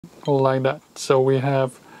like that. So we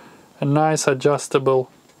have a nice adjustable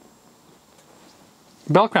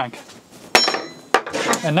bell crank.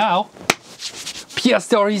 And now, pièce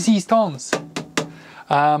de résistance.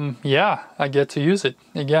 Yeah, I get to use it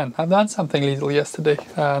again. I've done something little yesterday,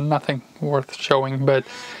 nothing worth showing, but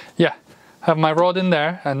yeah, have my rod in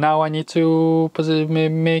there, and now I need to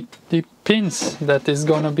make the pins that is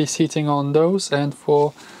gonna be sitting on those, and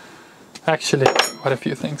for actually quite a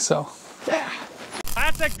few things. So yeah,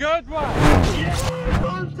 that's a good one. Yeah,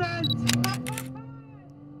 content.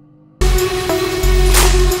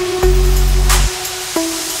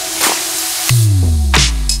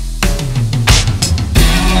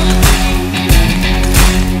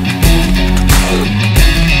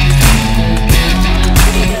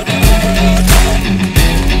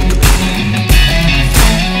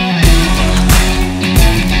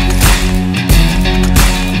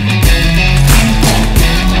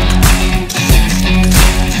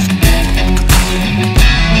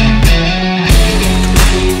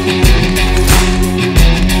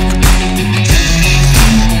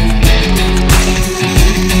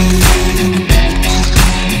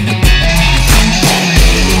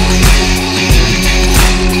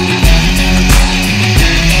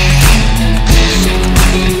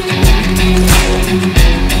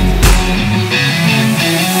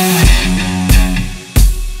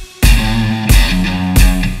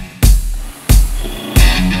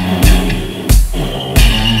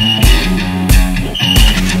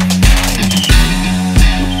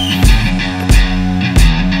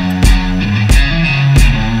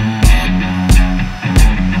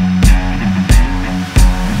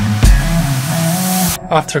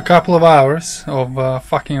 After a couple of hours of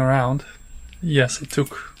fucking around, yes, it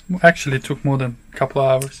actually took more than a couple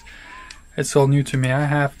of hours. It's all new to me. I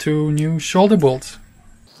have 2 new shoulder bolts.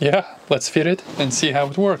 Yeah, let's fit it and see how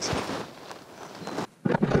it works.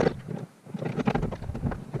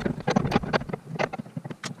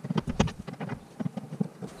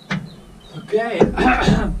 Okay,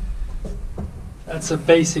 that's a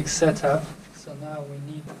basic setup. So now we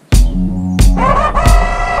need...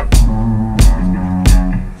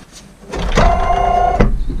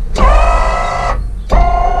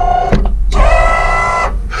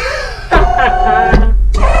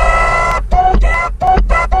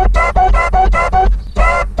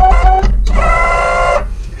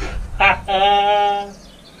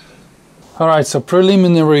 Alright, so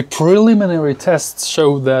preliminary tests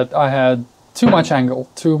showed that I had too much angle,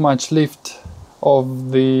 too much lift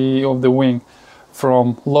of the wing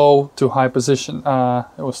from low to high position.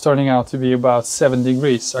 It was turning out to be about 7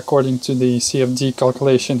 degrees according to the CFD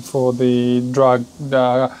calculation for the drag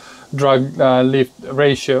lift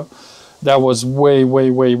ratio. That was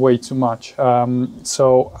way too much.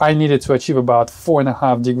 So I needed to achieve about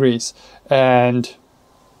 4.5 degrees, and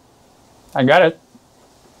I got it.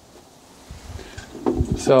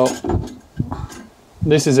 So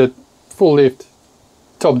this is a full lift,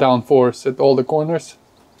 top down force at all the corners,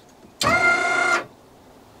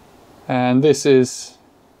 and this is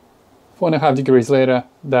 4.5 degrees later.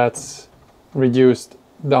 That's reduced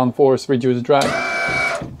down force, reduced drag.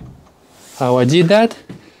 How I did that?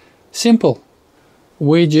 Simple.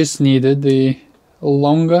 We just needed the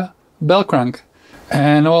longer bell crank,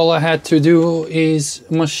 and all I had to do is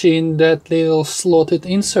machine that little slotted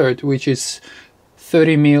insert, which is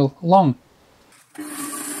 30 mil long.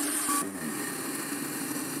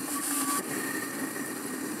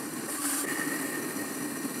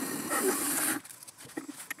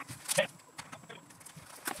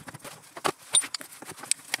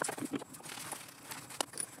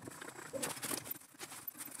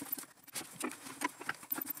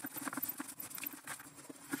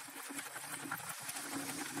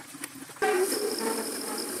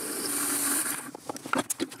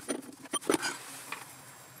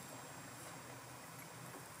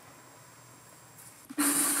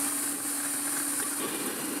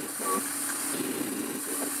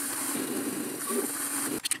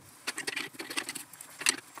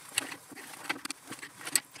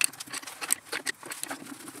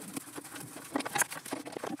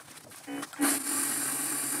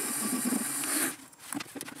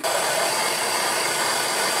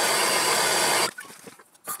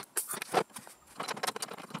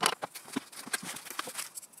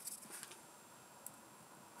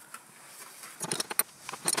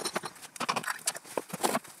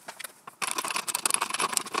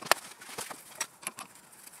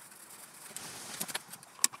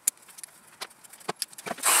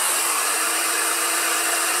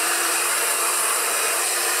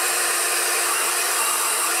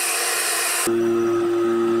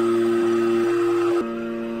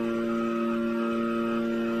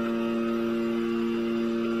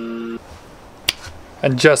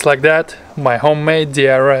 And just like that, my homemade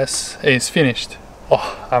DRS is finished.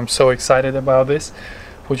 Oh, I'm so excited about this.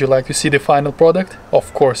 Would you like to see the final product?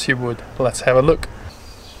 Of course you would. Let's have a look.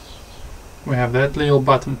 We have that little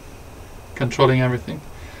button controlling everything.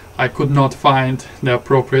 I could not find the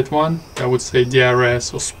appropriate one. I would say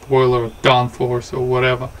DRS or spoiler or downforce or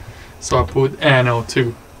whatever. So I put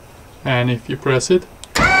NO2. And if you press it,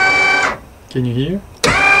 can you hear?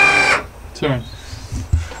 Turn.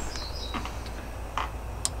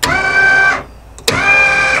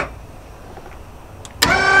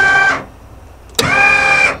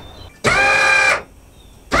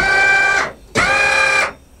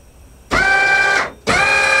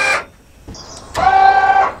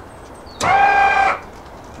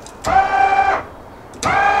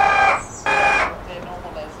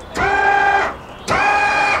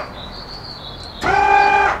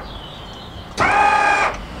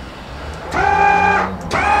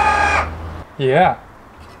 Yeah,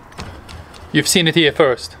 you've seen it here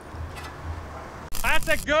first. That's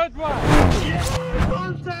a good one! Yeah,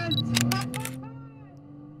 content!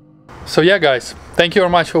 So yeah guys, thank you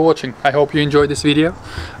very much for watching. I hope you enjoyed this video.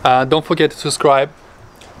 Don't forget to subscribe,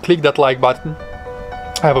 click that like button.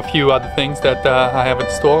 I have a few other things that I have in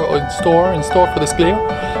store for this video.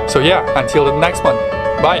 So yeah, until the next one,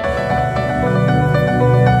 bye!